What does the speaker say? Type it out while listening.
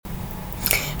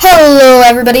Hello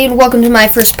everybody and welcome to my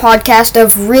first podcast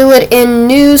of Reel It In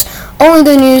News, only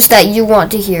the news that you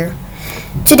want to hear.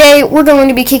 Today we're going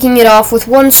to be kicking it off with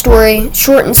one story,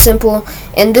 short and simple,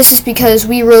 and this is because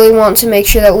we really want to make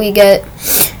sure that we get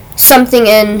something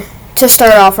in to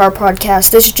start off our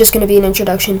podcast. This is just going to be an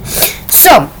introduction.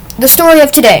 So, the story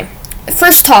of today.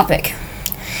 First topic.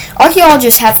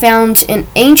 Archaeologists have found an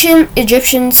ancient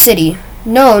Egyptian city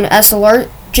known as the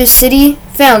largest city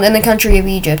found in the country of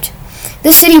Egypt.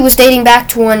 This city was dating back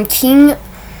to when King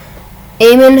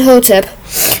Amenhotep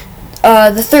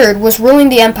III was ruling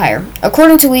the empire.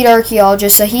 According to lead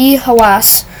archaeologist Zahi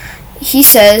Hawass, he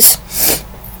says,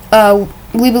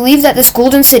 we believe that this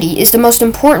golden city is the most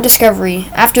important discovery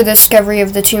after the discovery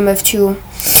of the tomb of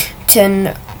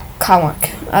Tutankhamun.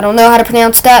 I don't know how to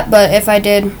pronounce that, but if I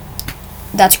did,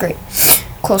 that's great.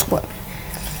 Close quote.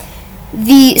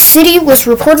 The city was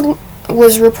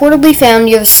reportedly found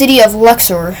near the city of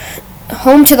Luxor,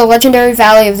 home to the legendary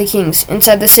Valley of the Kings.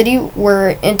 Inside the city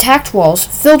were intact walls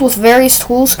filled with various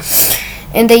tools,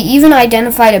 and they even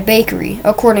identified a bakery,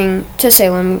 according to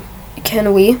Salem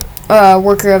Kanawi,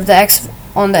 worker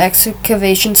on the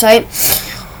excavation site.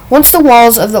 Once the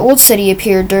walls of the old city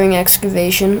appeared during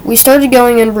excavation, we started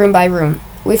going in room by room.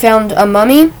 We found a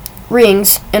mummy,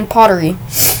 rings, and pottery,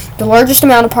 the largest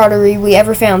amount of pottery we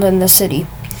ever found in the city.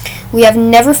 We have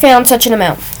never found such an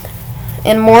amount,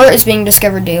 and more is being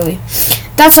discovered daily.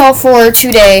 That's all for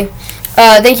today.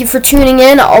 Thank you for tuning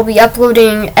in. I'll be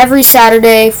uploading every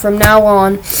Saturday from now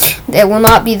on. It will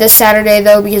not be this Saturday,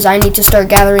 though, because I need to start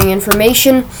gathering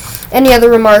information. Any other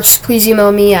remarks, please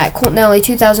email me at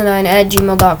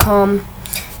coltnelly2009@gmail.com.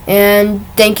 And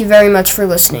thank you very much for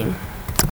listening.